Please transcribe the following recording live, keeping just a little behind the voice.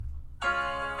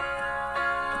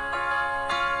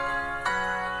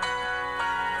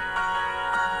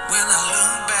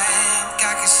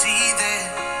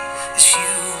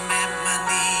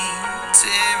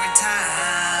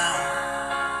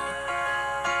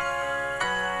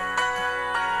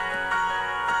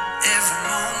every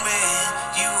moment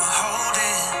you were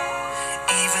holding,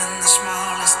 even the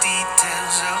smallest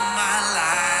details of my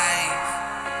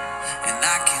life, and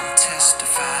I can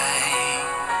testify.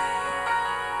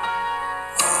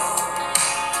 Oh,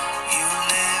 you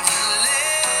never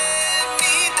let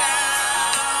me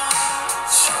down,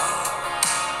 so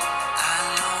I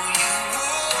know you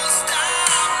won't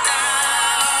stop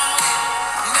now.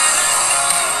 I may not know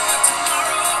what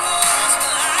tomorrow holds,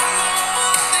 but I know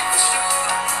one thing for sure.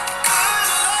 Good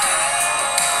Lord,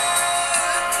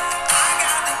 I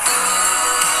got the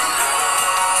good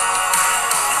Lord.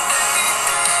 And every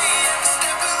day, every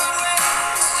step of the way,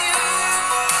 it's you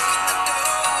who opened the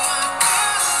door.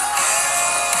 Good Lord,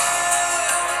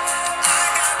 I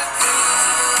got the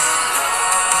good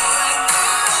Lord.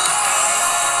 Good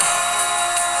Lord,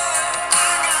 I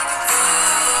got the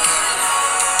good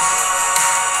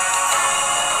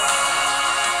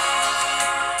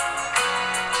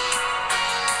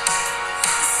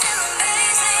Still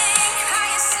amazing how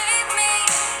you saved me,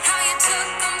 how you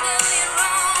took a million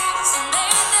wrongs and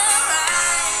made them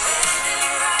right.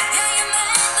 Yeah, you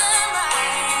made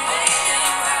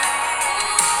them right.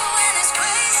 Ooh, and it's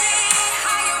crazy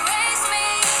how you raised me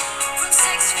from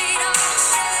 6 feet of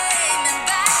shame and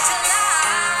back to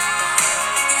life.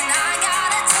 And I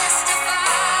gotta testify.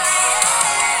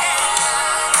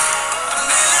 I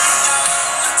may not know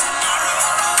what tomorrow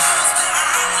holds, but I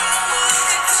know one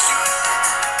thing for sure.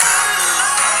 Good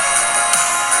Lord,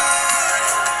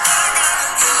 I got a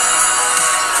good Lord.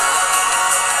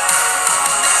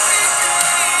 Every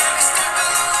day, every step of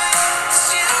the way, it's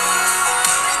you who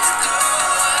opened the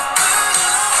door. Good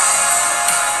Lord,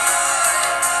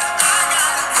 I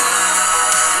got a good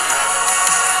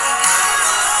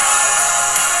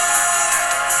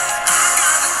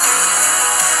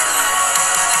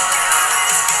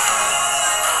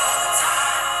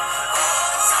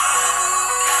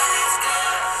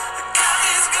God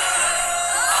is good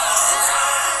all the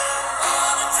time,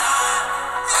 all the time,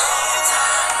 all the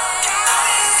time. God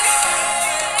is good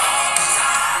all the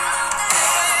time,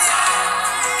 all the time.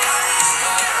 God is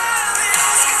good,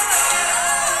 God is good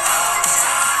all the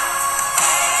time,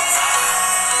 all the time,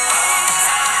 all the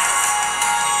time.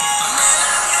 I may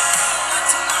not know what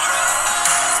tomorrow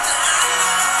holds, but I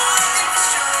know one thing for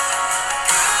sure.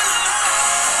 Good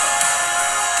Lord,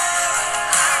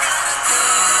 I got a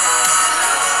good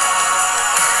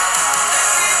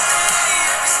every day,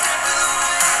 every step of the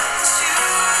way. It's you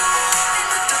who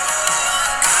opened the door.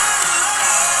 Good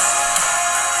Lord,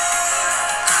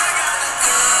 I got a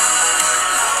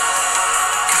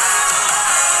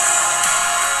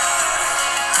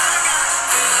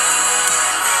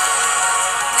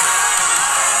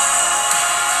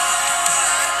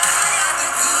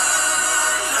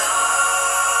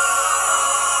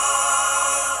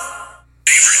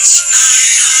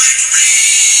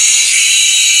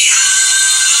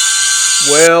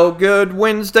Well, good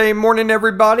Wednesday morning,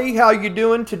 everybody. How you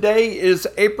doing? Today is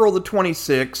April the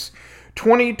 26th,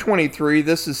 2023.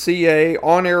 This is CA,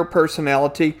 on-air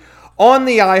personality on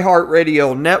the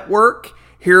iHeartRadio network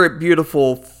here at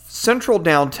beautiful central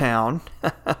downtown,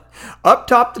 up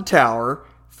top the tower,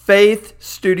 Faith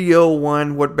Studio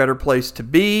One. What better place to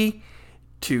be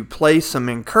to play some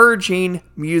encouraging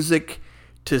music,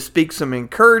 to speak some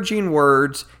encouraging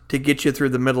words to get you through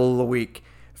the middle of the week.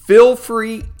 Feel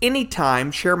free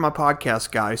anytime, share my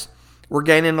podcast, guys. We're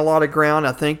gaining a lot of ground.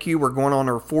 I thank you. We're going on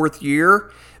our 4th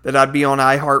year that I'd be on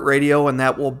iHeartRadio, and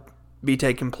that will be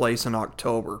taking place in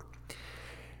October.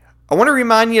 I want to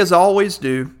remind you, as I always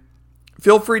do,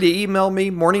 feel free to email me,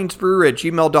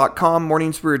 morningsbrew@gmail.com,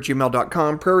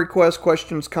 morningsbrew@gmail.com. Prayer requests,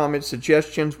 questions, comments,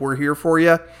 suggestions, we're here for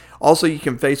you. Also, you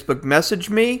can Facebook message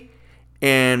me,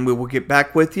 and we will get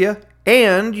back with you.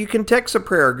 And you can text a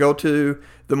prayer. Go to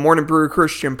the Morning Brew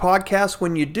Christian Podcast.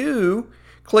 When you do,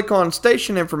 click on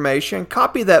station information,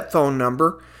 copy that phone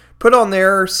number, put on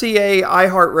there CA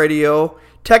iHeartRadio,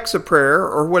 text a prayer,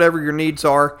 or whatever your needs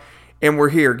are, and we're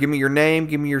here. Give me your name,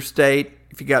 give me your state.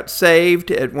 If you got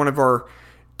saved at one of our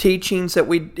teachings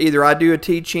that either I do a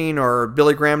teaching or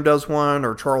Billy Graham does one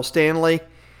or Charles Stanley,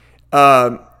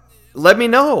 let me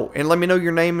know, and let me know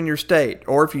your name and your state.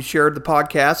 Or if you shared the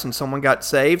podcast and someone got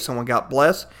saved, someone got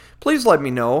blessed, please let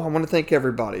me know. I want to thank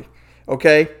everybody.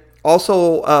 Okay?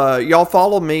 Also, y'all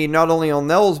follow me not only on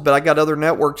those, but I got other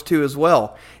networks too as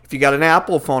well. If you got an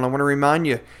Apple phone, I want to remind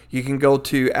you, you can go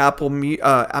to Apple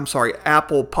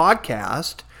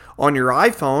Podcast on your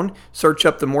iPhone, search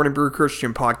up the Morning Brew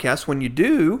Christian Podcast. When you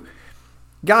do,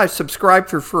 guys, subscribe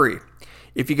for free.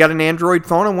 If you got an Android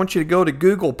phone, I want you to go to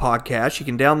Google Podcasts. You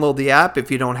can download the app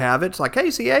if you don't have it. It's like, hey,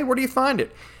 CA, where do you find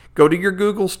it? Go to your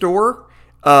Google store,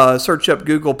 search up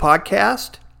Google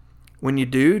Podcast, When you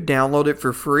do, download it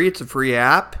for free. It's a free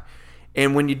app.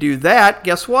 And when you do that,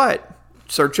 guess what?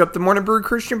 Search up the Morning Brew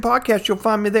Christian Podcast. You'll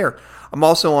find me there. I'm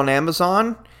also on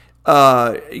Amazon. You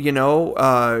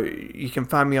can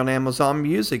find me on Amazon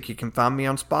Music. You can find me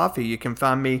on Spotify. You can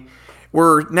find me.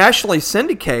 We're nationally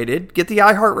syndicated. Get the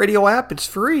iHeartRadio app. It's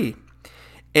free.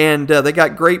 And they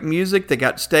got great music. They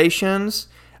got stations.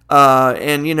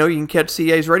 And, you can catch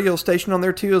CA's radio station on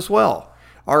there too as well.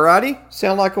 Alrighty?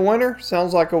 Sound like a winner?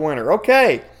 Sounds like a winner.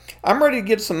 Okay. I'm ready to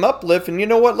get some uplift. And you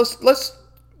know what? Let's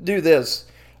do this.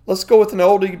 Let's go with an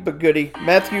oldie but goodie.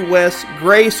 Matthew West,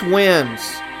 Grace Wins.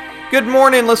 Good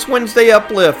morning. Let's Wednesday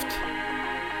uplift.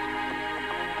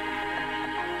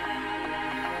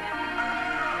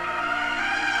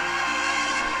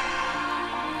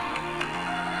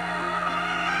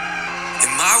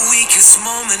 In my weakest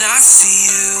moment, I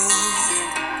see you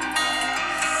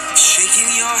shaking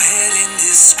your head in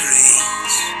disgrace.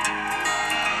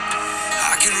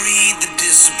 I can read the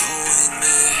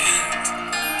disappointment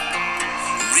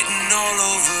written all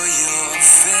over your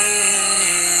face.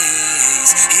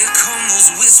 Here come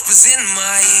those whispers in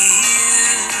my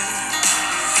ear,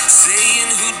 saying,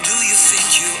 who do you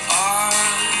think you are?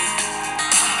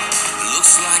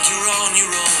 Looks like you're on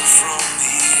your own from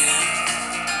here,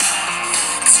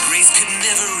 'cause grace could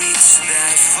never reach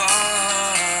that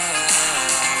far.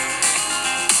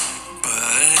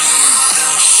 But in the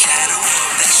shadow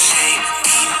of that shame,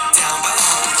 deep down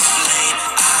below the blame,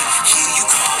 I hear you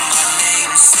call my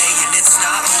name, saying it's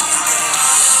not over.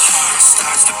 Heart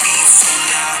starts to beat so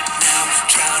loud now,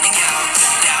 drowning out the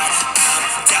doubt. I'm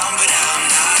down but I'm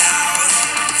not out.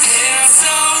 There's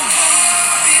a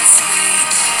war between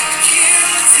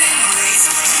guilt and grace.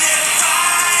 They're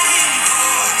fighting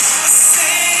for a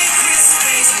sacred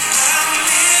space, but I'm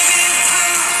living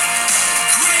through.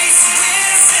 Grace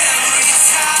wins every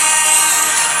time.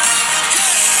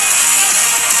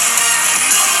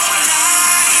 No more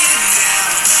lying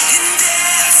down in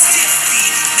death's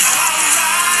defeat. Now I'm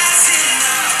rising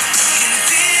up in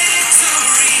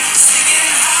victory,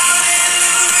 singing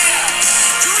hallelujah.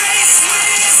 Grace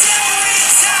wins every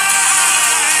time.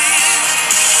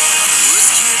 Words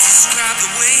can't describe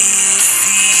the way it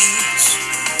feels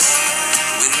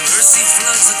when mercy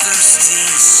floods a thirsty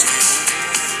soul.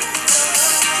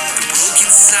 The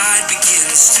broken side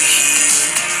begins to heal,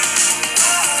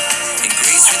 and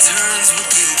grace returns what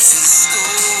guilt stole.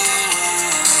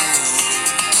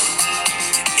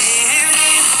 And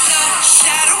in the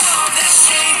shadow of that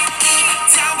shame,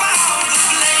 down by all the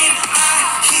blame, I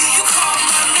hear you call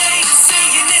my name,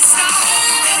 saying it's not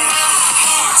over. My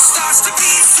heart starts to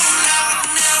beat so loud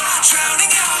now,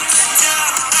 drowning out the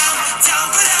doubt. I'm down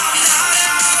but I'm not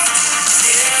out.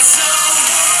 There's a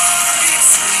war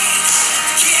between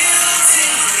guilt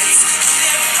and grace.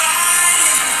 They're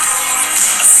fighting for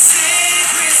a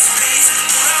sacred space,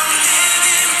 but I'm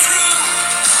living through.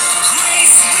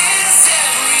 Grace wins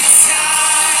every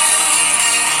time.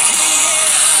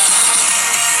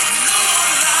 No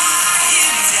more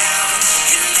lying down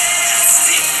in death's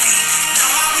defeat. Now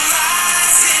I'm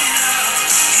rising up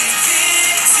in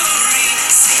victory,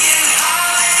 singing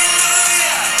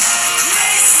hallelujah.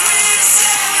 Grace wins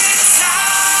every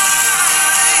time.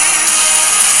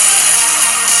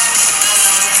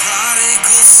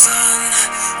 Prodigal son,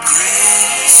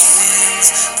 grace wins.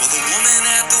 For the woman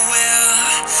at the well,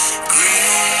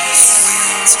 grace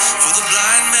wins. For the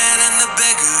blind man and the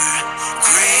beggar,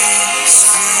 grace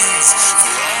wins.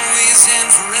 For always and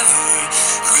forever,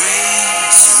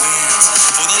 grace wins.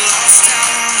 For the lost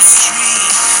out on the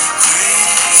street,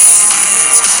 grace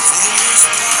wins. For the worst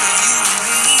part of you and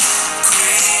me,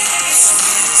 grace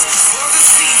wins. For the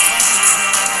thief on the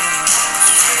cross,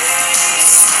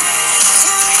 grace wins.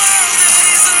 For a world that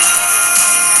is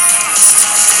lost,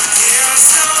 there's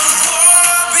no war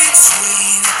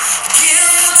between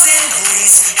guilt and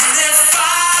grace, and they're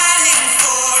fighting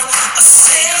for a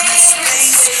sacred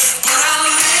space, but I'm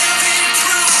living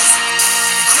through.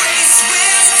 Grace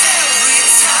wins every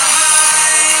time.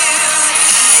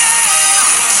 Yeah.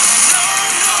 No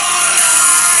more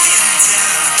lying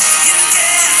down in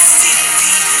death's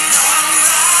defeat. Now I'm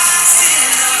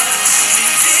rising up in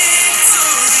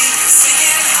victory,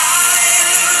 singing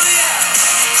hallelujah.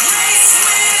 Grace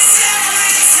wins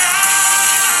every time.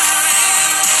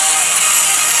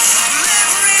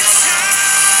 Every time.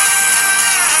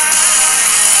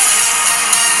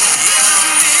 Yeah, I'm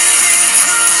living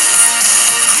through.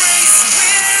 Grace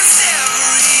wins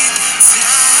every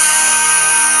time.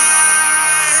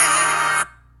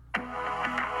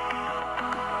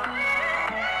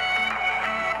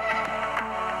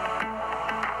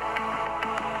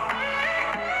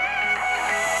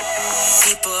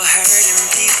 People hurting,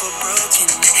 people broken,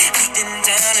 beaten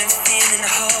down and feeling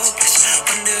hopeless.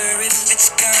 Wonder if it's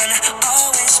gonna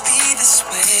always be this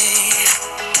way.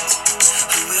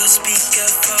 Who will speak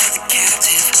up for the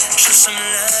captive? Show some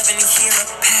love and heal a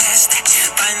past that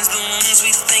binds the wounds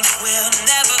we think will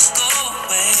never go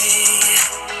away.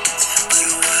 But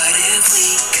what if we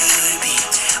could be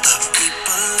a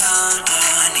people on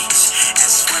our knees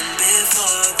as one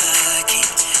before the King?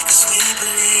 'Cause we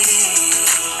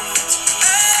believe.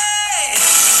 Hey!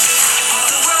 All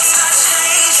the world starts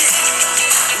changing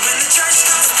when the church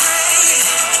starts praying.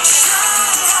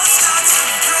 Strongholds start to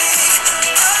break.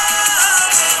 Oh,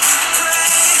 when we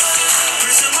pray,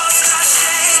 prison walls start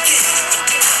shaking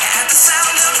at the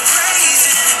sound of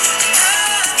praising.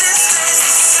 Nothing stays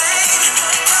the same.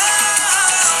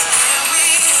 Oh, when we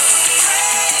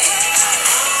pray,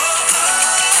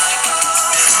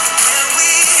 when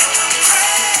we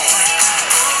pray.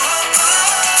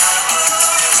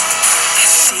 I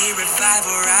see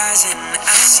revival rising,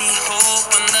 I see hope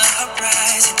on the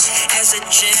horizon as a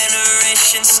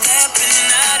generation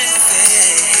stepping out in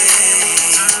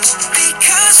faith.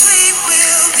 Because we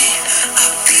will be a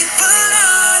people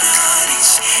on our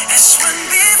knees as one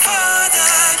before the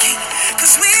King.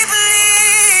 'Cause we believe.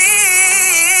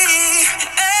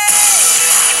 Hey.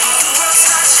 All the world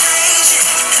starts changing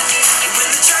when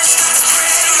the church starts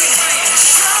praying.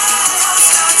 Strongholds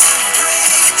start to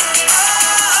break.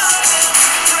 Oh, when we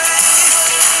pray,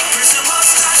 prison walls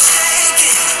start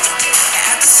shaking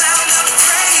at the sound of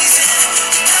praising.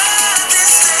 Nothing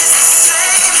stays the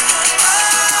same.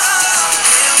 Oh,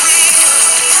 when we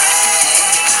pray,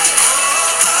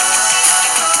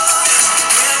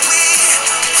 when we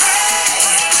pray,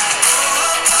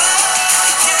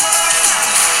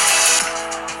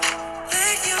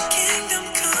 let your kingdom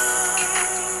come,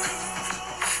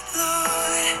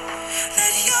 Lord.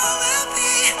 Let your will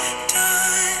be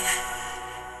done.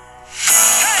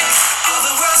 Hey! All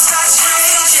the world starts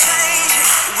changing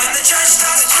when the church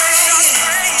starts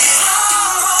praying.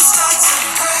 Strongholds start to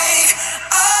break.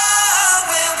 Oh,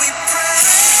 when we pray.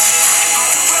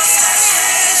 All the world starts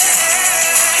changing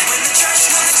when the church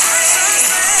starts praying.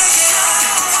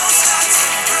 Strongholds start to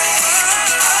break.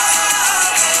 Oh,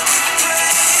 when we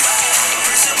pray.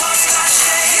 Prison walls start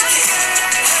shaking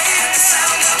at the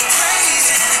sound of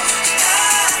praising.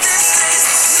 Nothing stays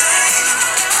the same.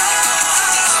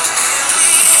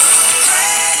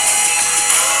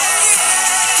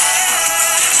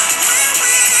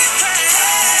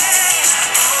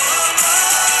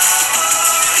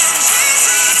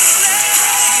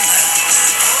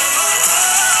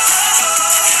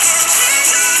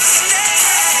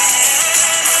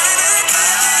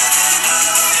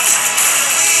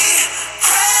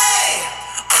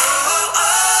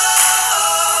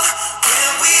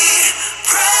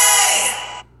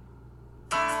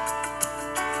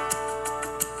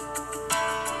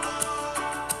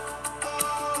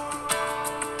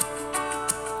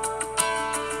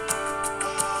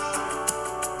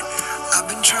 I've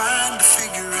been trying to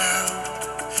figure out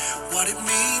what it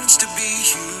means to be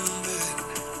human.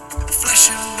 Flesh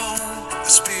and bone, the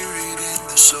spirit and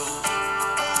the soul.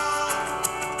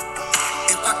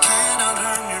 If I cannot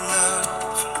earn your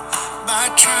love by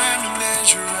trying to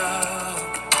measure up,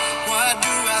 why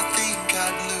do I think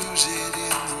I'd lose it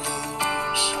in the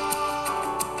lows?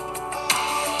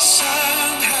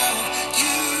 Somehow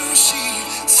you see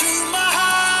through my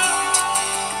heart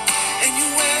and you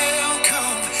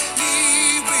welcome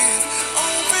me with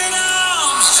open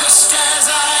arms, just as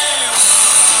I am,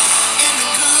 in the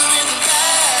good and the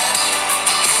bad.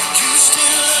 You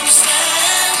still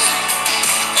understand,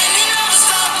 and you never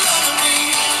stop loving me,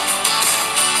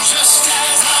 just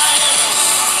as I am,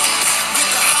 with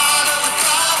the heart of the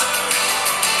Father.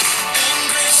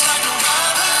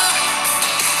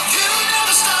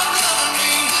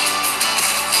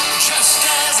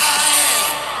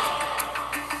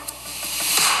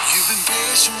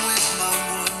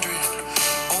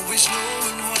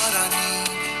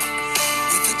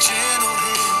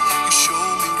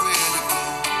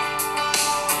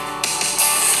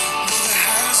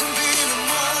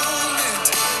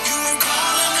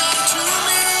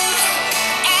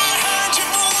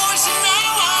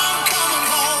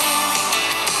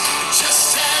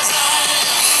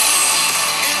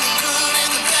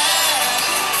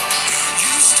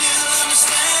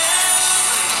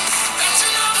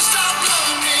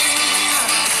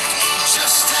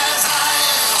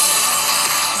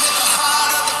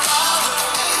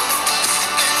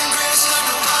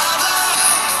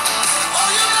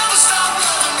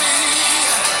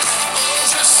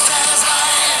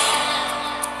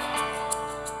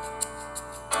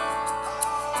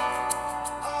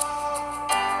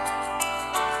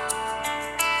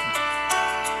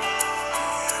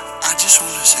 just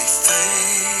want to say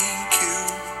thank you,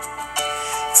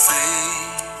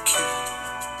 thank you,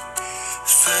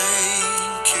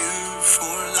 thank you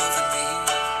for loving me.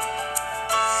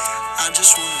 I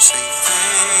just want to say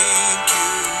thank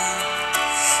you,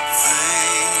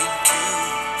 thank you,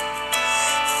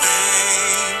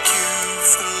 thank you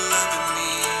for loving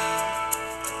me.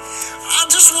 I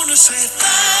just want to say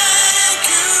thank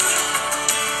you,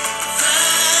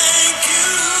 thank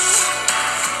you,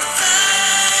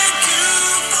 thank you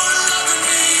for loving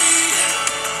me.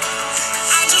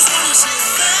 I just want to say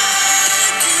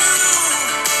thank you,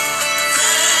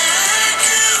 thank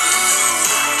you,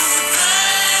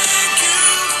 thank you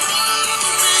for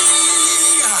loving me.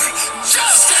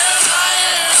 Just as I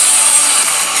am,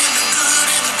 in the good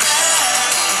and the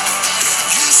bad,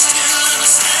 you still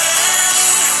understand.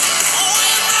 Oh,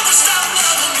 you never stop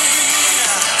loving me.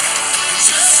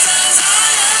 Just as I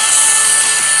am,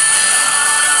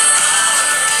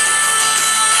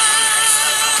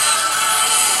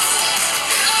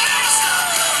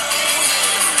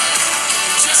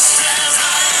 just as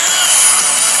I am,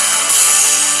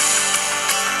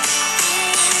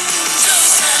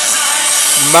 just as I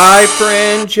am. My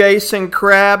friend Jason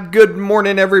Crabb. Good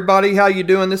morning, everybody. How you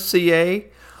doing? This is CA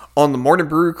on the Morning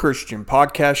Brew Christian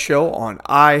podcast show on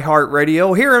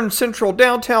iHeartRadio here in central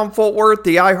downtown Fort Worth,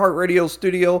 the iHeartRadio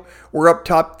studio. We're up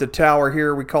top the tower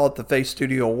here. We call it the Face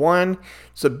Studio 1.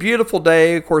 It's a beautiful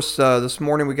day. Of course, this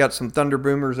morning we got some thunder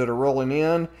boomers that are rolling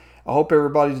in. I hope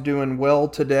everybody's doing well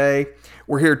today.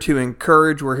 We're here to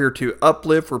encourage. We're here to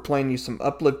uplift. We're playing you some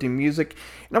uplifting music.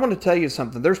 And I'm going to tell you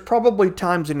something. There's probably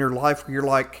times in your life where you're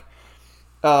like,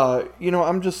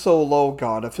 I'm just so low,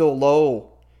 God. I feel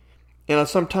low. And I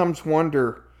sometimes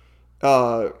wonder,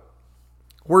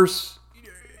 where's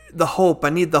the hope?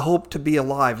 I need the hope to be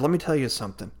alive. Let me tell you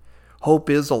something. Hope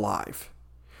is alive.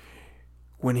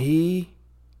 When he,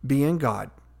 being God,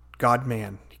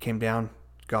 God-man, he came down,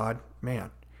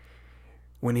 God-man.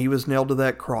 When he was nailed to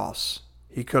that cross,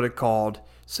 he could have called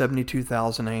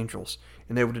 72,000 angels,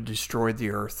 and they would have destroyed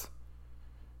the earth.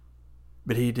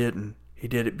 But he didn't. He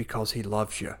did it because he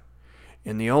loves you.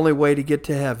 And the only way to get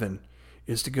to heaven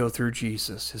is to go through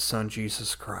Jesus, his son,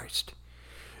 Jesus Christ.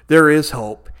 There is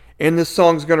hope. And this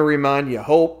song's going to remind you,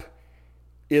 hope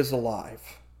is alive.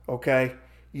 Okay?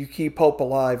 You keep hope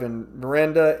alive. And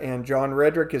Miranda and John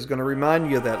Redrick is going to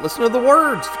remind you of that. Listen to the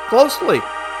words closely.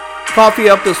 Coffee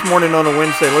up this morning on a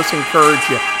Wednesday. Let's encourage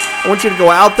you. I want you to go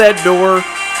out that door,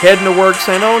 heading to work,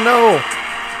 saying, oh no.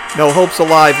 No, hope's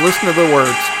alive. Listen to the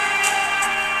words.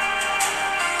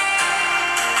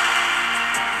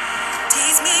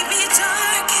 Days may be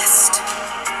darkest,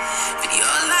 but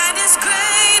your light is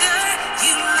greater.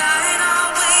 You light our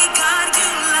way, God, you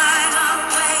light our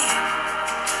way.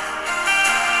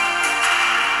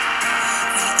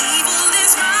 When evil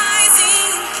is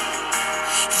rising,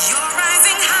 you're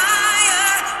rising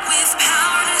higher, with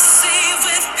power to save,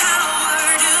 with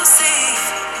power to save.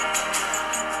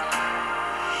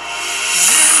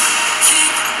 You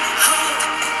keep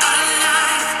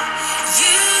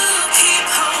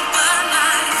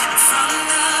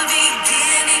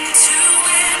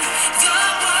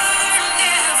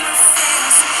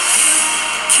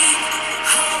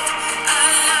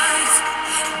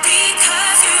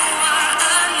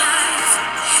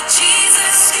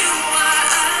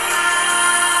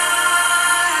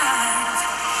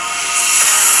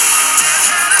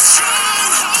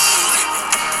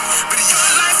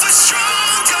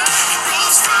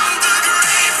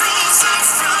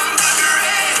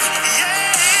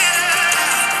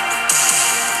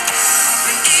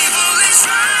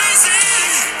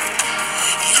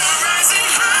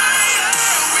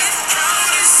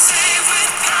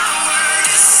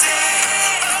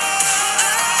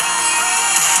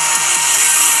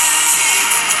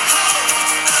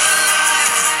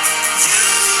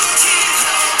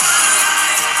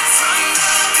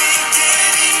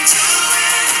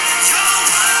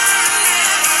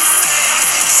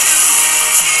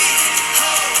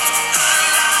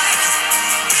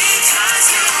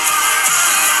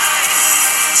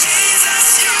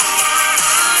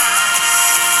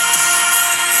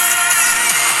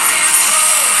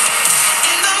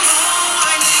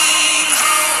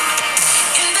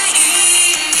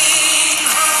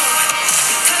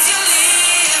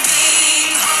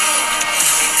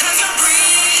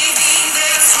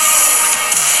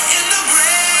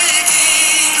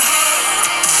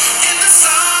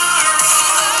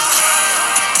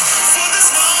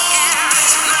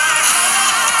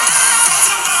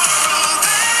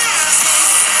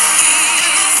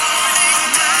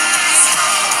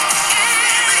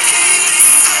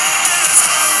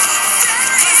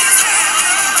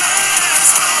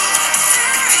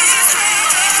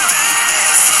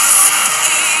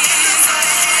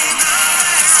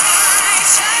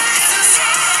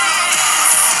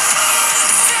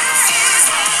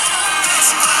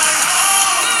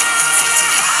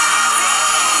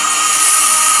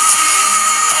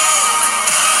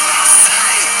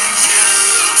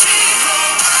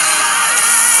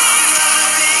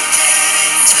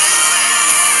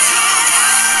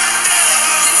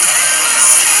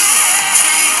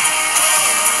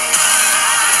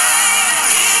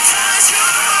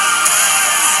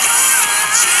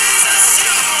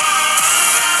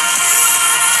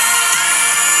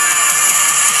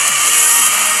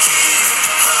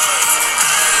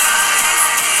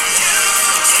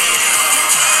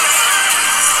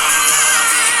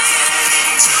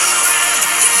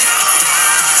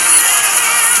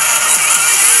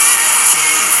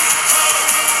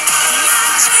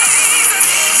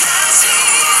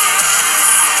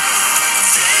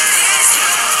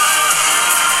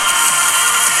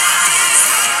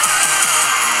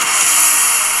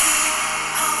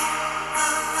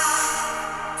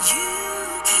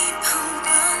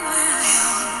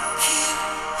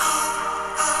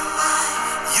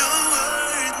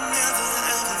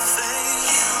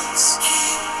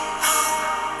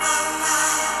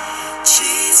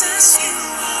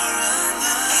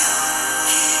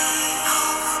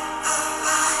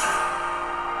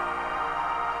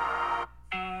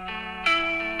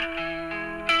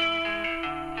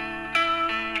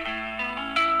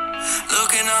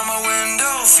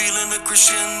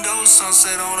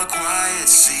sit on a quiet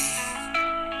seat.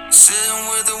 Sitting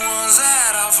with the ones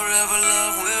that I'll forever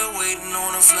love. We're waiting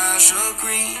on a flash of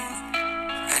green.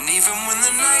 And even when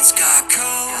the nights got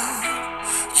cold,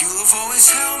 you have always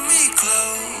held me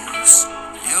close.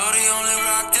 You're the only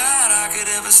rock that I could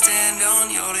ever stand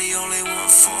on. You're the only one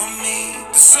for me.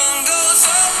 The sun goes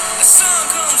up, the sun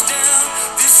comes down.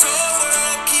 This whole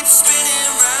world keeps spinning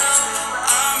round.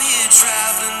 I'm here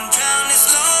traveling down this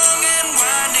long and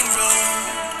winding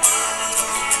road.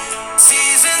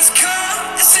 Seasons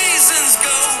come and seasons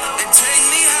go. They take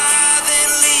me high, then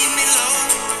leave me low.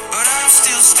 But I'm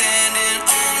still standing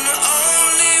on the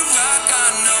only rock I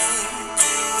know.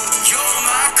 You're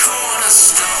my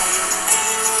cornerstone.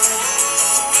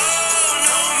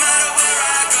 No matter where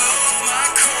I go, my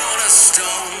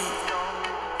cornerstone.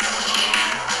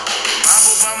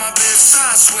 Bible by my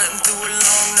bedside, sweating through a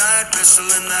long night,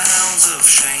 wrestling the hounds of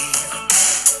shame.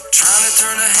 Trying to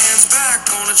turn the hands back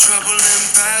on a troubling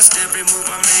past. Every move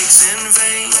I make's in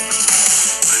vain.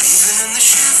 But even in the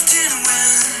shifting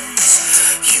winds,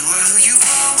 you are who you've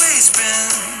always been.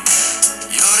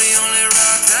 You're the only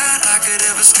rock that I could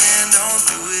ever stand on.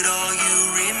 Through it all you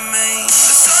remain. The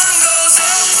sun goes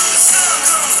up, the sun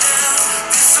comes down.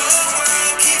 This whole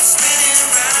world keeps spinning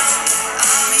round.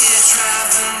 I'm here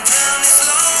traveling down this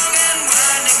long and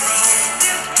winding road.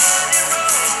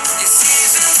 Your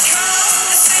seasons come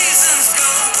and seasons go.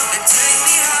 They take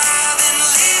me high, then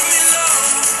leave me low.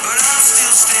 But I'm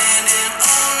still standing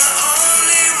on the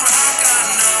only rock I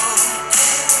know.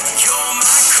 You're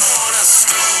my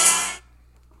cornerstone.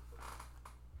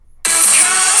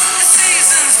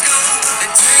 Seasons go, they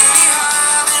take me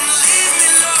high, then leave me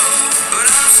low. But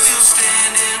I'm still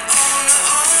standing on the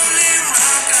only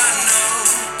rock I know.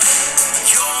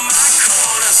 You're my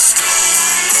cornerstone. No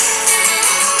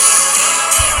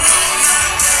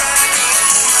matter where I go,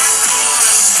 my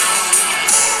cornerstone.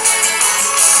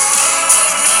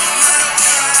 No matter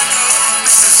where I go,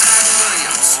 this is Zach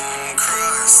Williams. On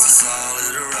Christ, the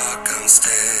solid rock I'm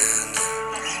standing.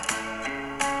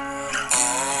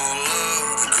 All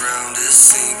of the ground is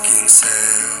sinking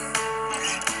sand.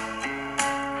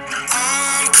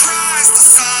 On Christ, the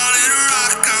solid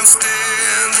rock I'm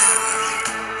standing.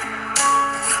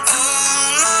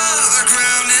 All of the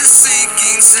ground is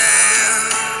sinking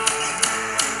sand.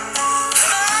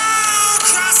 Oh,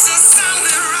 Christ, the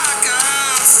solid rock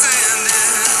I'm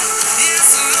standing.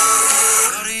 Yes,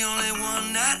 Lord. You're the only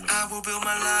one that I will build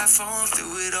my life on.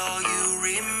 Through it all you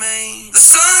remain. The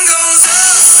sun goes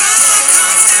up, the sun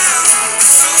comes down.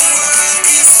 This whole world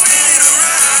keeps spinning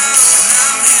around. And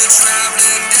I'm here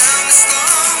traveling down this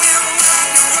long and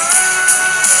winding road.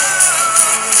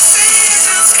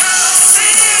 Seasons come,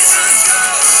 seasons go.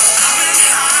 I've been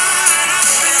high and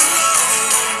I've been low.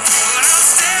 But I'm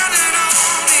standing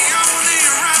on the only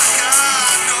rock I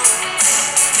know.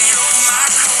 You're my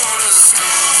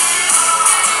cornerstone.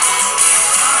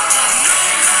 No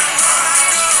matter where I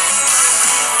go, my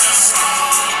cornerstone. The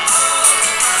sun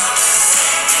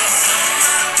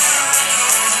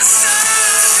goes up,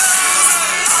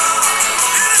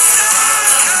 and the sun comes down.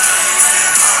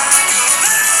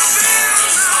 Let it feel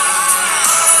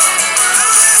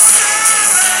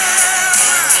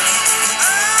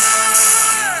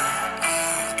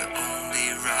the only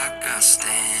rock I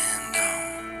stand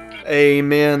on.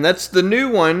 Amen. That's the new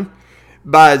one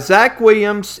by Zach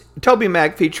Williams, Toby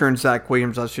Mac featuring Zach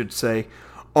Williams, I should say,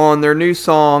 on their new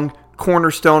song,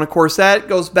 Cornerstone. Of course, that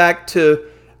goes back to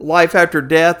Life After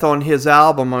Death on his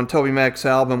album, on Toby Mac's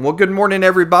album. Well, good morning,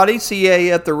 everybody.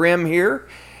 CA at the Rim here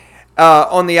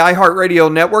on the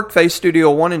iHeartRadio Network, Face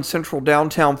Studio 1 in central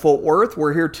downtown Fort Worth.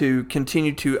 We're here to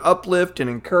continue to uplift and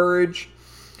encourage.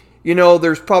 You know,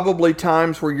 there's probably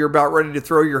times where you're about ready to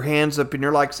throw your hands up and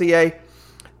you're like, CA,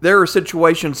 there are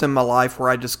situations in my life where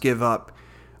I just give up.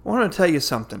 I want to tell you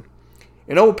something.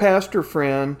 An old pastor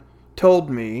friend told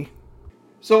me,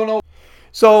 so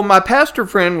my pastor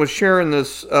friend was sharing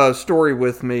this story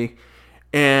with me,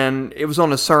 and it was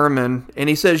on a sermon, and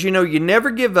he says, you know, you never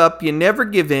give up, you never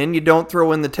give in, you don't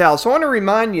throw in the towel. So I want to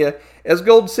remind you, as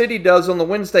Gold City does on the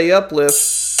Wednesday Uplift,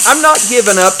 I'm not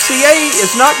giving up. CA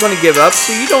is not going to give up,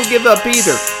 so you don't give up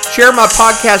either. Share my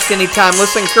podcast anytime.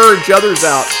 Let's encourage others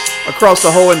out across the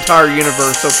whole entire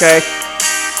universe, okay?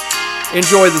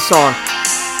 Enjoy the song.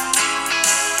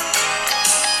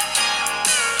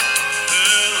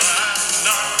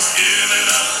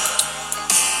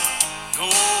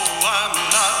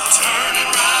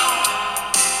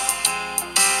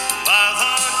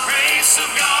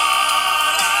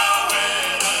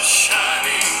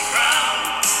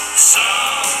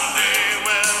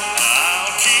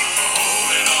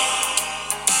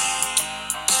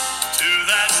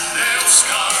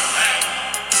 Scar and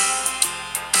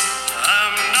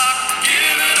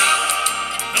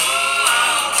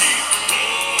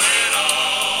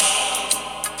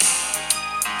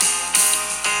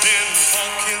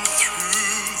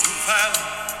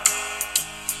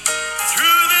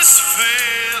this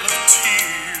veil of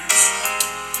tears.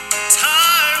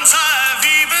 Times I've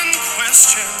even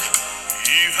questioned,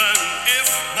 even if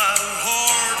my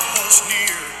Lord was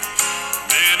near.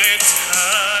 Many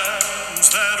times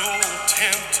that old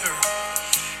tempter,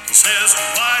 he says,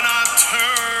 why not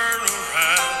turn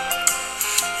around?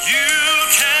 You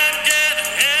can't get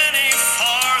any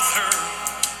farther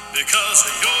because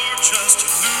you're just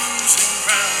losing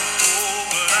ground. Oh,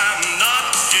 but I'm not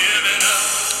giving up.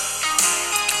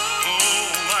 Oh,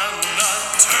 I'm not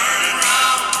turning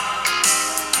around.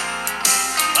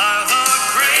 By the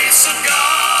grace of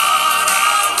God,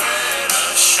 I'll win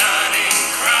a shining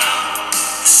crown.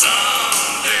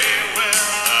 Someday, well,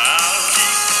 I'll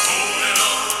keep holding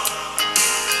on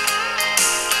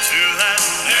to that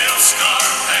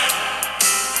nail-scarred hand.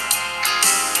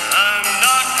 I'm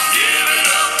not giving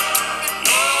up.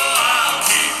 No, I'll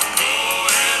keep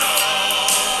going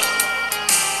on.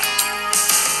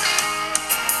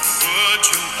 Would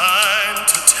you mind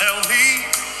to tell me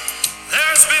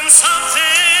there's been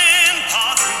something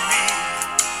bothering me?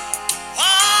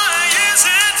 Why is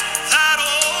it that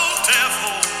old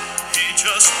devil, he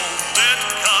just won't let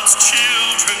God's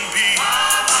children be?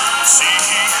 See,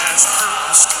 he has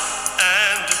purposed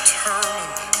and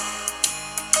determined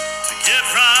to get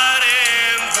right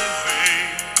in the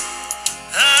way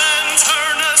and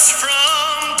turn us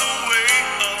from the way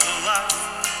of life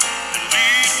and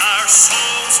lead our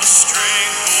souls astray.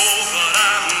 Oh, but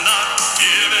I'm not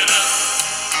giving up.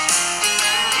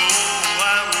 Oh,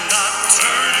 I'm not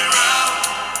turning around.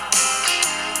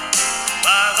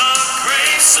 By the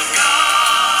grace of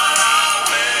God, I'll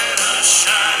win a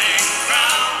shining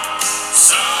crown.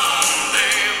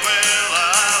 Someday, well,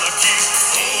 I'll keep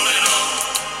holding on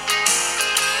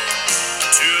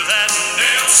to that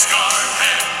nail-scarred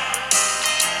hand.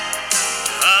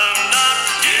 I'm not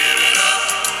giving up.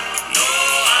 No,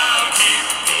 I'll keep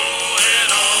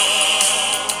going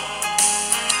on.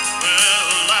 Well,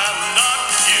 I'm not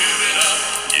giving up.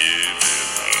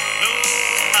 No,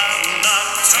 I'm not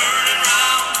turning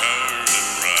round.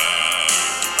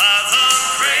 By the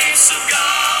grace of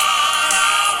God,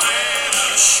 I'll win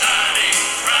a shining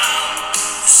crown.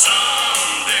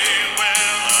 Someday,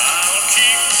 well, I'll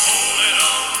keep holding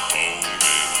on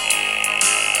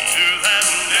to that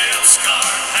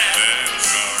nail-scarred hand.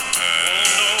 Oh,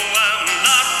 no, I'm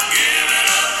not giving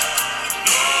up.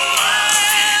 No, I'll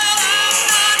keep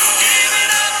not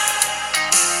giving up.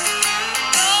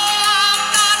 No, I'm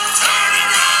not turning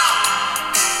round.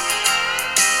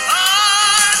 By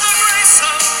the grace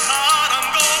of God, I'm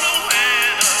gonna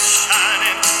win a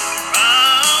shining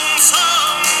crown.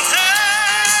 Someday,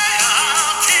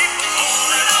 I'll keep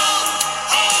holding on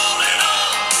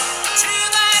to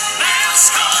that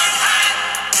nail-scarred hand.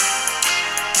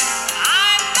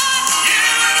 I'm not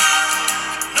giving up.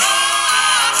 No,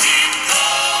 I'll keep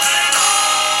going on.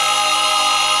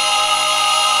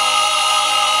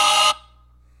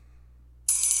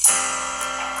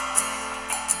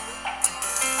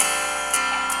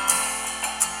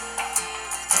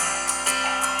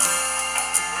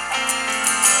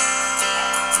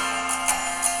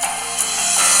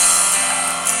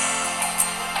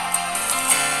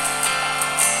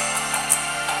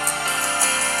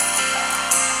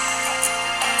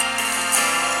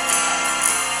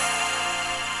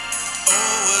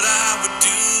 Oh, what I would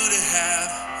do to have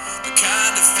the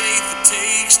kind of faith it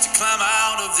takes to climb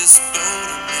out of this boat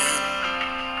I'm in,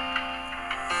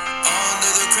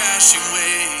 onto the crashing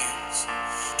waves,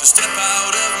 to step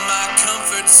out of my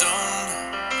comfort zone,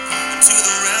 into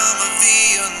the realm of the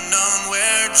unknown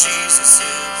where Jesus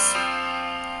is,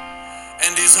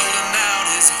 and he's holding out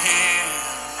his hand.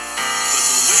 But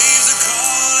the waves are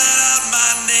calling out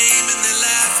my name and they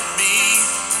laugh at me,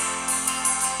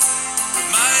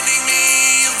 reminding me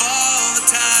of all the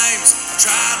times I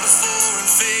tried before and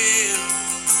failed.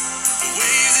 The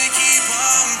waves they keep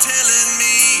on telling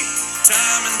me,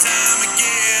 time and time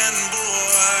again,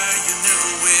 boy, you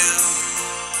never will.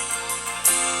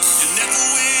 You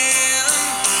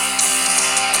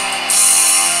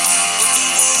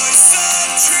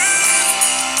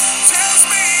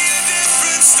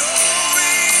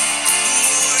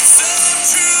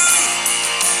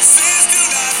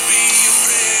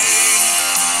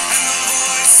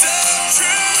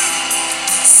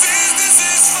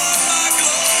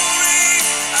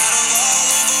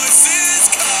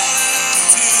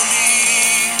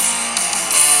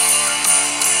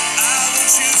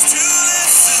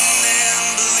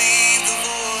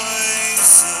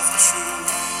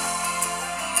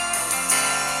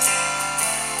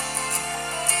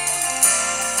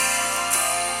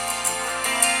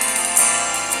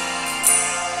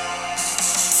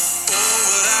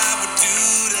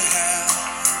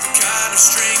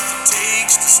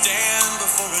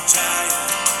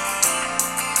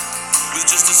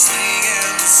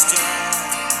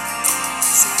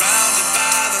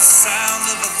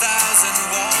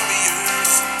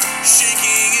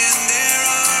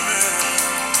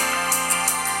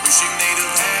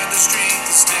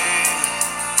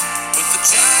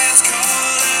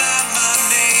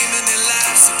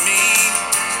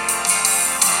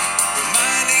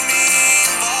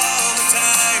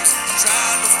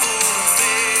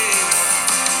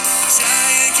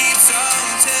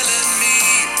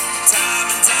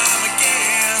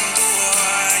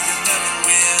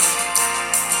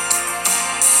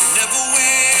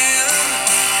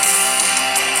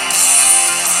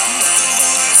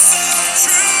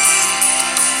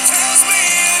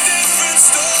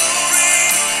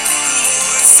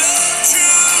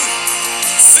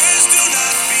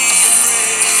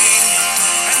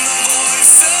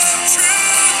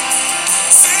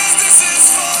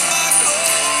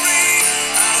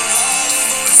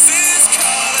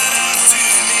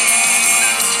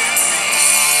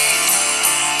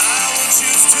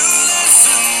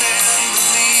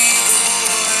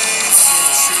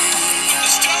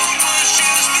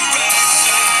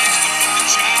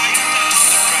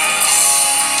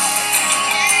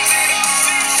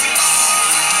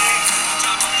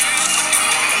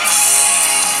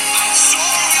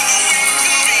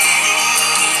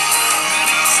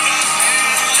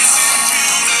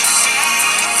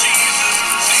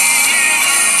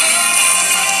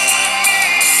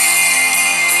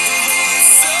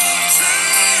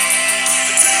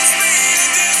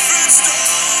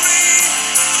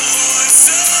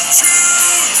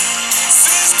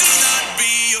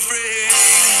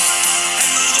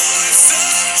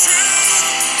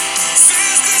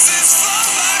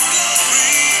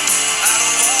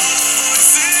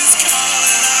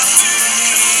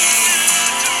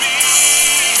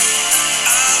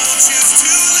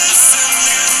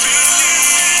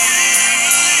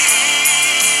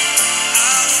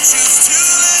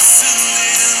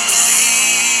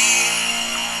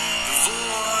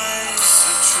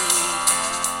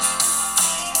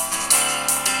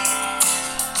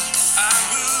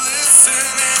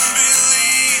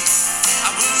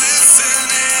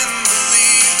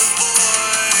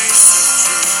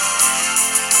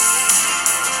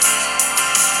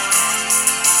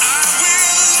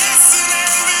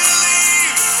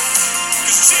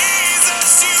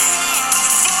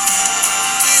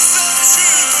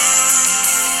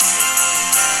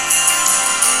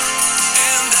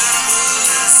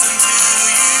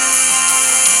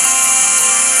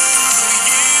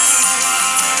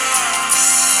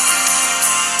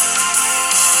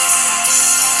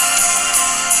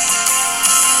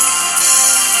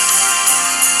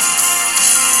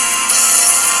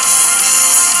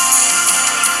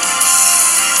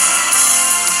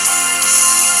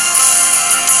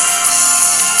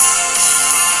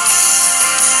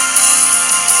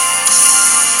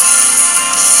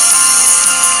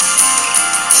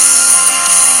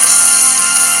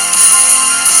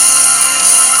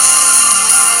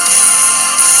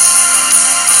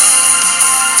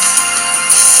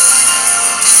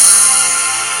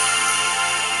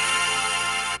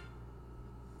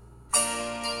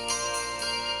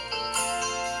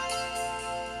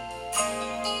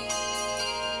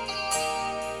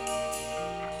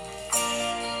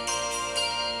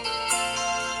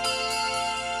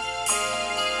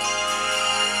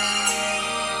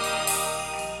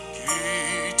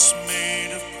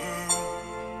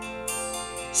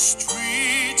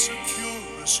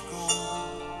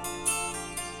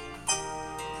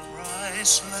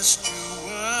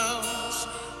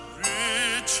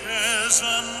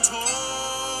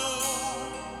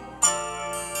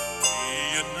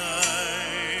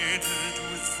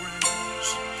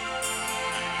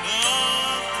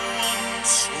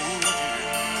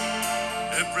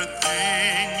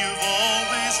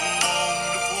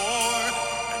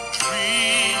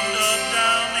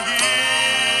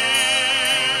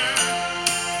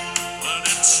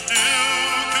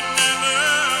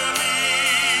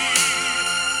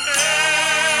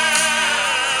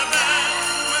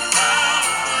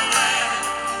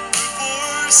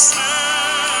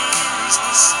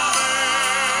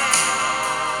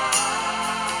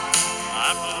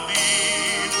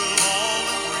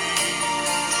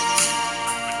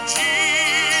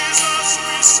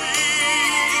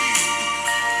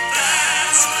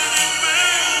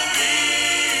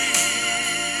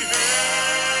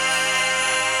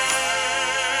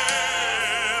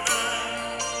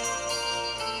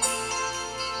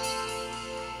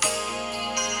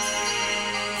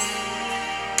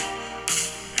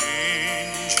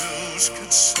angels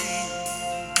could sing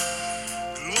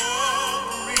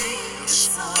glorious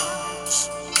songs.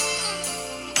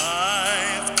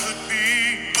 Life could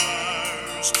be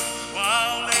ours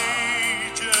while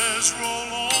ages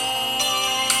roll on.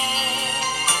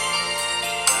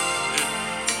 In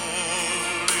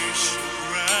foolish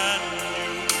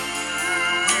grandeur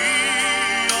we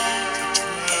ought to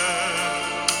dwell.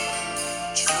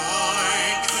 Joy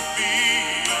could be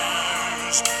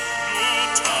ours, no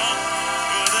tongue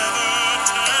could ever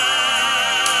tell.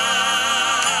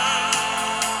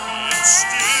 It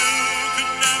still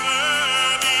could never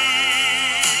be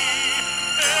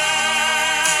heaven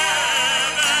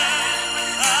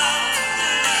without the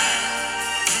Lamb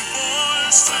who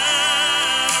for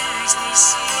sinners was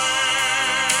slain.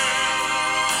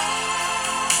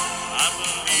 I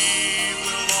believe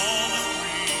we'll all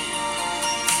agree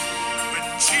when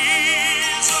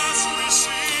Jesus we see,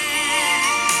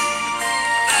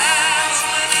 that's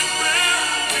when it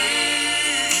will be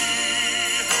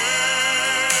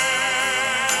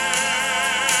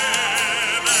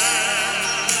heaven.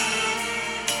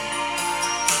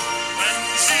 When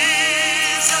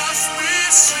Jesus we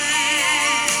see,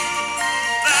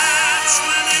 that's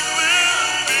when it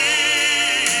will be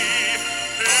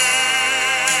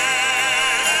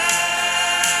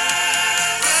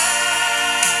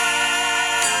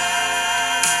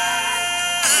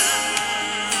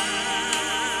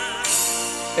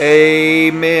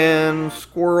Amen.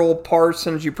 Squirrel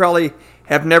Parsons. You probably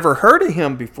have never heard of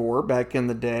him before back in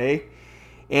the day.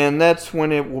 And that's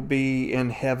when it will be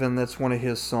in heaven. That's one of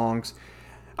his songs.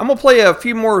 I'm going to play a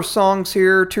few more songs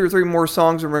here, 2 or 3 more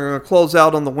songs, and we're going to close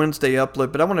out on the Wednesday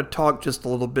Uplift. But I want to talk just a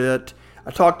little bit.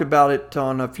 I talked about it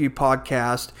on a few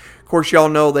podcasts. Of course, y'all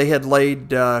know they had laid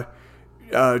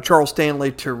Charles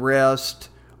Stanley to rest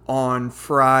on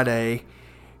Friday.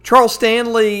 Charles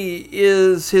Stanley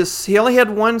he only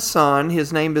had one son.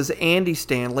 His name is Andy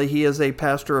Stanley. He is a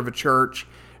pastor of a church.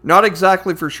 Not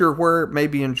exactly for sure where,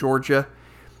 maybe in Georgia.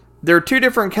 There are 2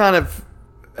 different kind of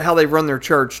how they run their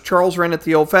church. Charles ran it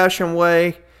the old-fashioned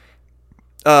way.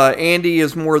 Andy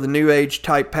is more the new age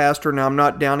type pastor. Now, I'm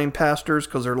not downing pastors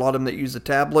because there are a lot of them that use a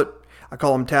tablet. I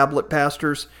call them tablet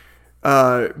pastors.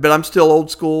 But I'm still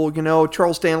old school. You know,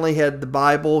 Charles Stanley had the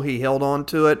Bible. He held on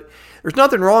to it. There's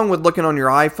nothing wrong with looking on your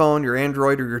iPhone, your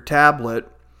Android, or your tablet.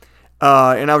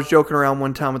 And I was joking around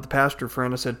one time with the pastor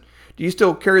friend. I said, do you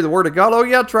still carry the Word of God? Oh,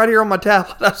 yeah, it's right here on my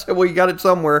tablet. I said, well, you got it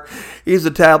somewhere. He's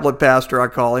a tablet pastor, I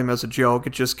call him, as a joke.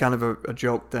 It's just kind of a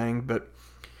joke thing. But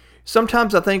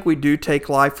sometimes I think we do take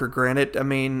life for granted. I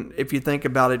mean, if you think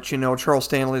about it, you know, Charles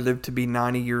Stanley lived to be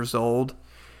 90 years old.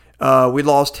 We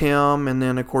lost him, and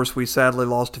then, of course, we sadly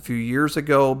lost a few years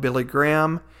ago Billy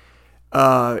Graham.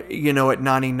 You know, at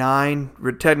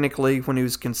 99, technically, when he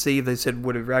was conceived, they said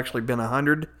would have actually been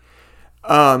 100.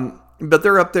 But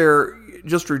they're up there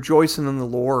just rejoicing in the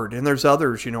Lord. And there's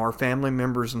others, you know, our family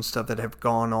members and stuff that have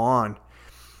gone on.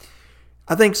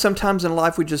 I think sometimes in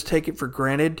life we just take it for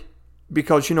granted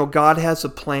because, you know, God has a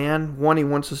plan. 1, He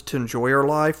wants us to enjoy our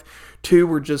life. 2,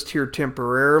 we're just here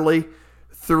temporarily.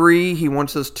 3, He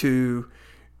wants us to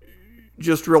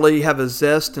just really have a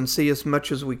zest and see as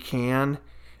much as we can.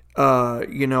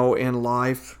 You know, in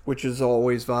life, which is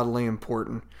always vitally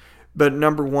important. But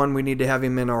number 1, we need to have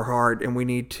Him in our heart, and we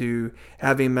need to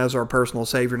have Him as our personal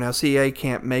Savior. Now, CA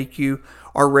can't make you.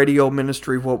 Our radio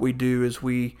ministry, what we do is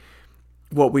we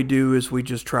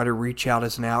just try to reach out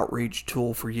as an outreach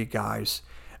tool for you guys.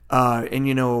 And,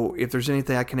 you know, if there's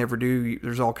anything I can ever do,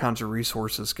 there's all kinds of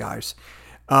resources, guys,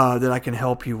 that I can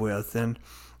help you with. And,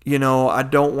 you know, I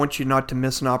don't want you not to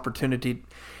miss an opportunity.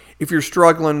 If you're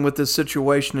struggling with this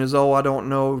situation I don't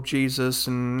know Jesus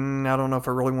and I don't know if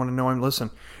I really want to know Him.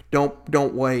 Listen,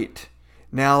 don't wait.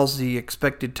 Now's the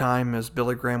expected time, as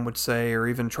Billy Graham would say, or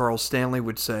even Charles Stanley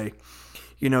would say.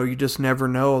 You know, you just never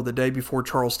know. The day before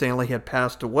Charles Stanley had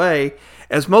passed away,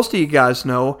 as most of you guys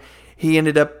know, he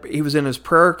was in his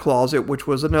prayer closet, which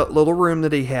was a little room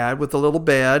that he had with a little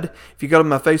bed. If you go to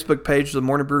my Facebook page, the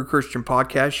Morning Brew Christian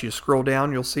Podcast, you scroll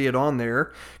down, you'll see it on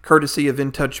there, courtesy of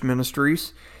In Touch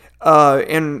Ministries.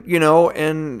 And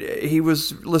he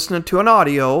was listening to an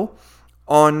audio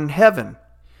on heaven.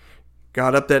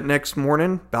 Got up that next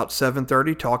morning, about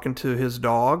 7:30, talking to his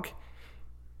dog,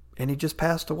 and he just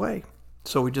passed away.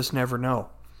 So we just never know.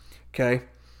 Okay?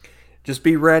 Just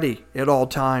be ready at all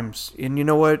times. And you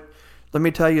know what? Let me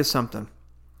tell you something.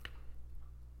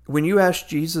 When you ask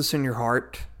Jesus in your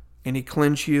heart, and He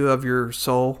cleanses you of your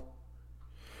soul,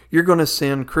 you're going to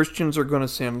sin. Christians are going to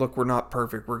sin. Look, we're not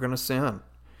perfect. We're going to sin.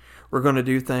 We're going to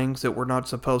do things that we're not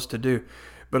supposed to do.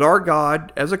 But our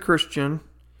God, as a Christian,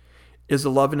 is a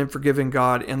loving and forgiving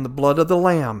God, and the blood of the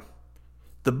Lamb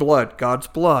The blood, God's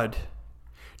blood,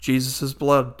 Jesus'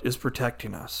 blood is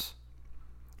protecting us.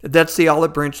 That's the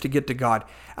olive branch to get to God.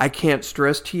 I can't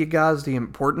stress to you guys the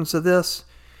importance of this.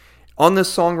 On this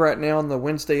song right now, on the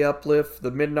Wednesday Uplift, the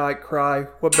Midnight Cry,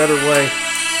 what better way?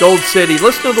 Gold City,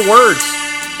 listen to the words.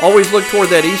 Always look toward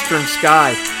that eastern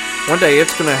sky. One day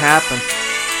it's going to happen.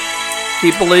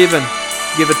 Keep believing.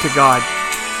 Give it to God.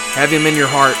 Have Him in your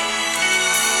heart.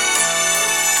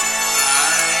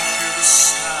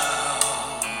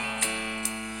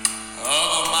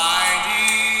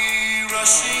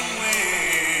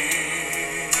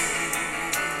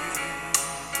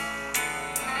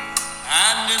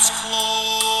 And it's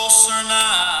closer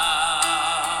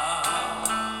now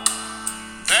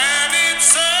than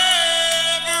it's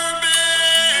ever been.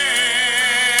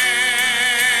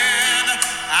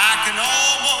 I can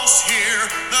almost hear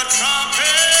the trumpet,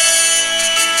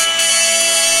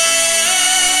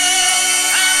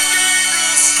 and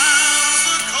Gabriel sounds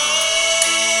the call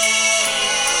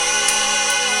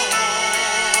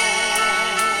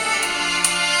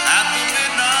at the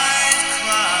midnight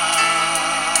cry.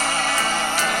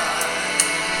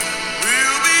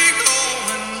 We'll be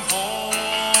going home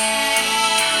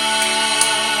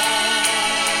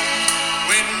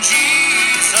when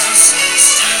Jesus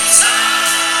steps out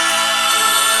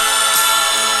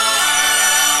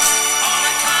on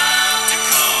a cloud to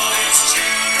call His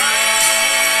children.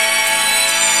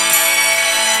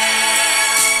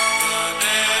 The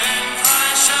dead in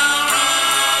Christ shall rise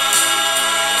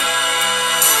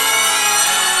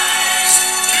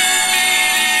to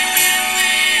meet Him in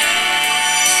the air.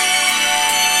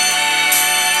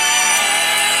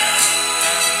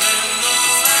 And then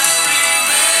those that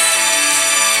remain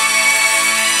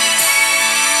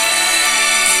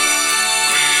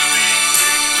will be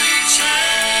quickly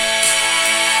changed.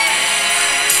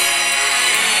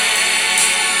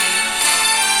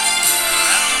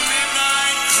 At the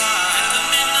midnight cry,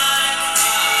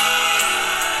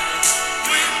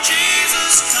 when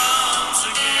Jesus comes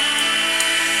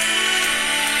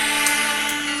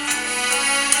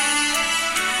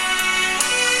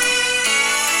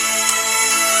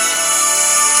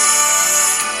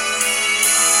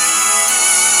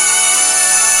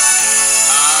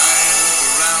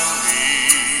around me,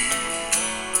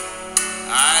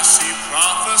 I see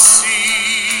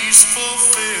prophecies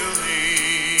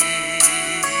fulfilling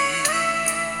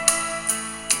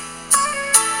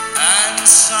and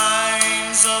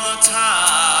signs of the times.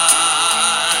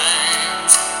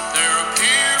 They're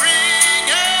appearing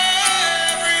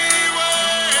everywhere.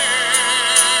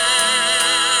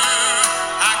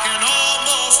 I can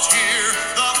almost hear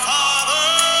the Father,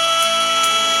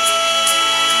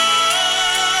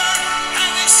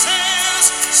 and He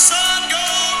says, "Son, go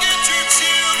get your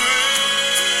children."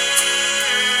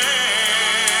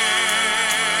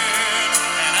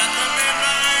 And at the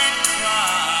midnight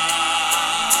cry,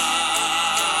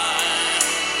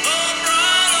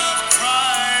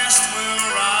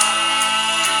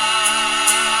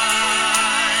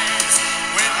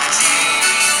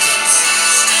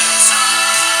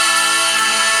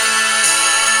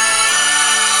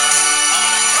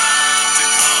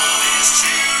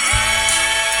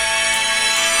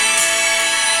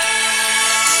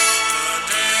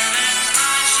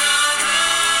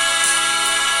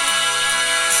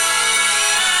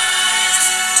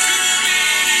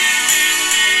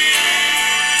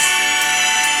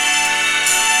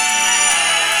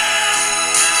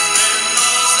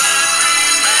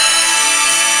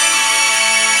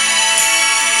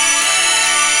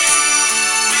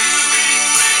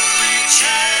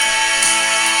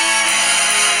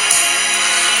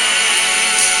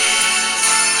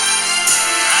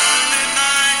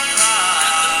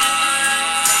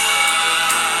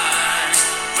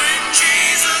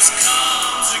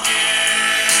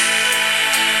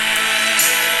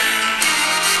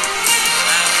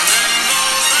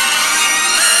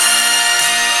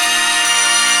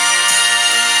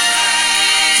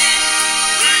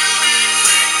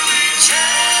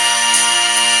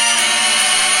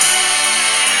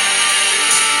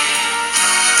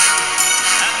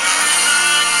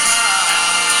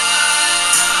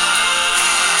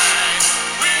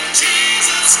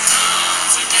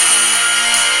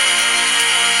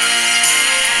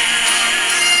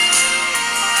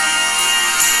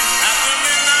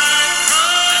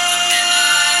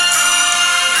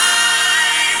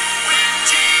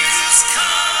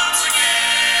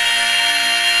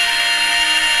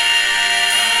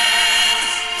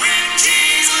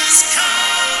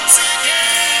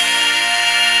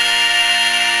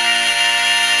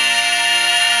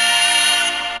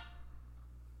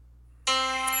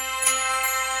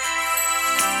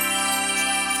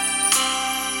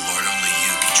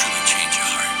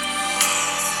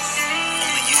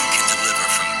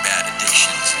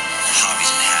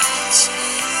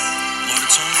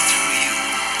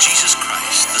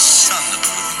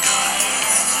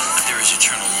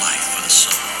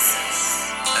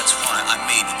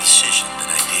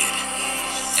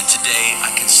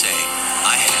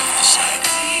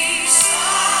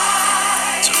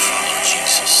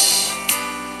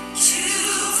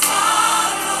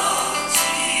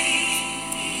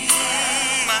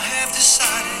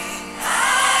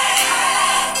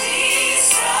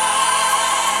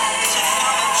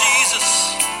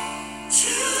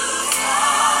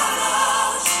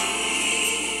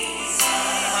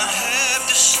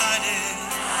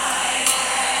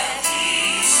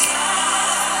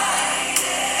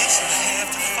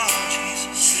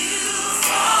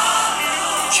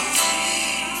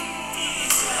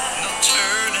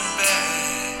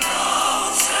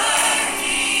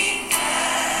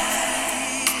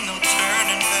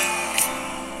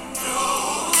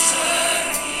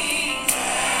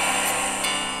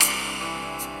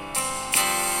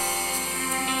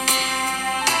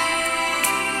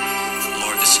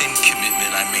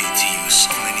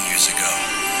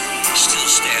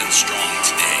 Strong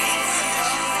today.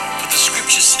 For the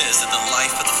scripture says that the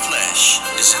life of the flesh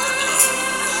is in the blood,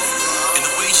 and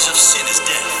the wages of sin is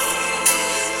death.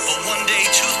 But one day,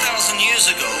 2,000 years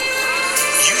ago,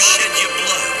 you shed your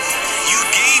blood, you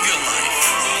gave your life,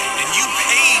 and you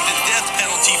paid the death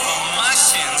penalty for my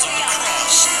sins on the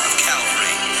cross of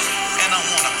Calvary. And I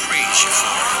want to praise you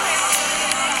for it.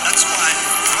 That's why,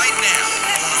 right now,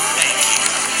 I want to thank you.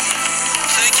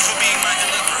 Thank you for being my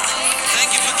deliverer.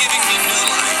 Thank you for giving me new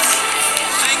life.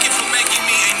 Thank you for making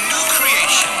me a new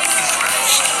creation in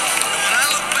Christ. And when I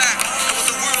look back at what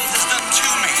the world has done to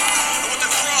me, and what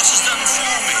the cross has done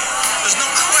for me, there's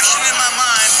no question in my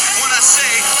mind when I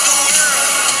say the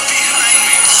world behind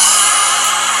me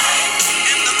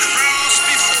and the cross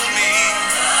before me.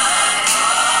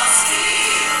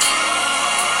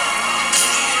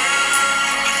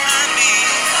 The world behind me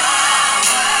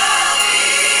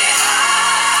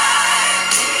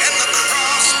and the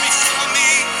cross before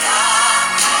me.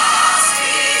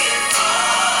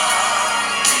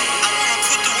 I want to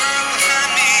put the world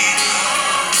behind me.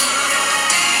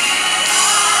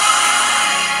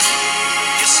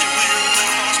 Yes, it will. The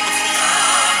cross before me.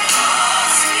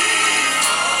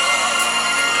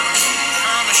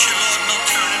 Promise you, Lord, no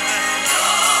turning back.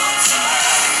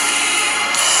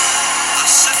 I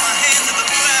set my hand to the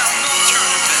plow, no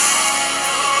turning back.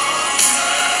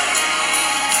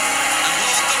 And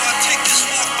Lord, though I take this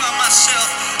walk by myself,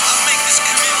 I make this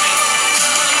commitment.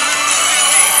 Lord, go with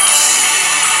me.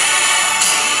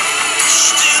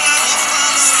 Still I will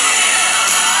follow.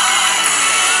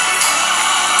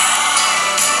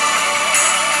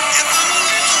 If I'm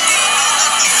alone, Lord,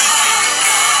 go with me.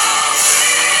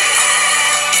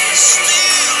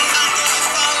 Still I'm gonna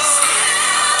follow.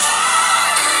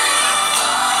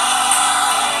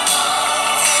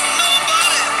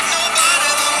 Nobody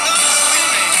will know with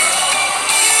me.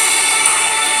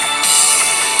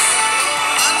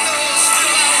 I know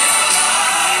still I will follow.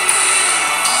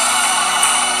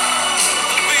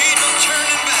 There'll be no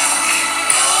turning back.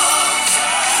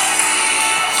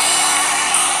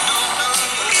 No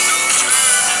turning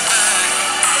back.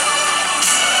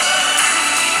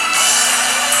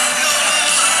 No,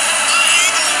 I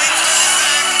ain't gonna be turning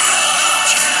back. No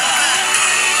turning back.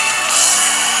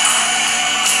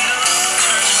 No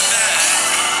turning back.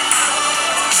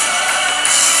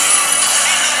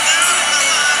 Ain't no doubt in my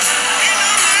mind. Ain't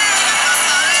no doubt in my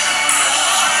mind.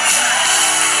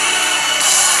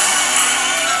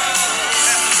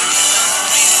 After what you've done for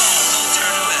me, Lord, no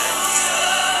turning back.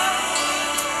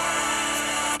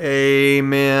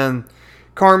 Amen.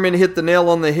 Carmen hit the nail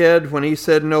on the head when he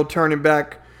said no turning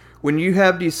back. When you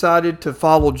have decided to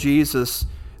follow Jesus,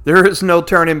 there is no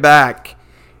turning back.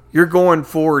 You're going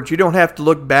forward. You don't have to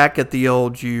look back at the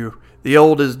old you. The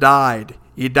old has died.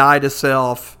 You die to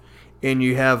self, and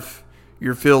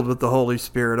you're filled with the Holy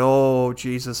Spirit. Oh,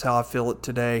 Jesus, how I feel it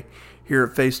today here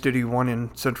at Faith Studio 1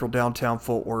 in central downtown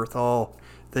Fort Worth. Oh,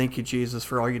 thank you, Jesus,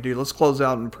 for all you do. Let's close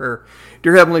out in prayer.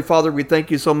 Dear Heavenly Father, we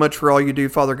thank you so much for all you do.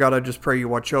 Father God, I just pray you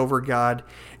watch over, God,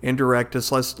 and direct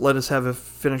us. Let us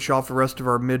finish off the rest of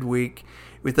our midweek.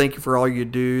 We thank you for all you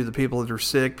do, the people that are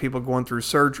sick, people going through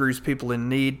surgeries, people in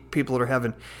need, people that are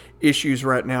having issues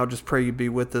right now. Just pray you be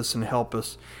with us and help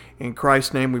us. In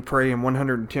Christ's name we pray in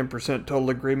 110% total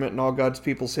agreement, and all God's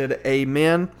people said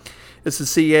amen. This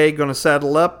is CA going to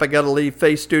saddle up. I got to leave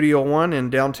Faith Studio 1 in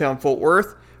downtown Fort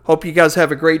Worth. Hope you guys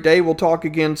have a great day. We'll talk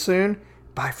again soon.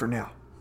 Bye for now.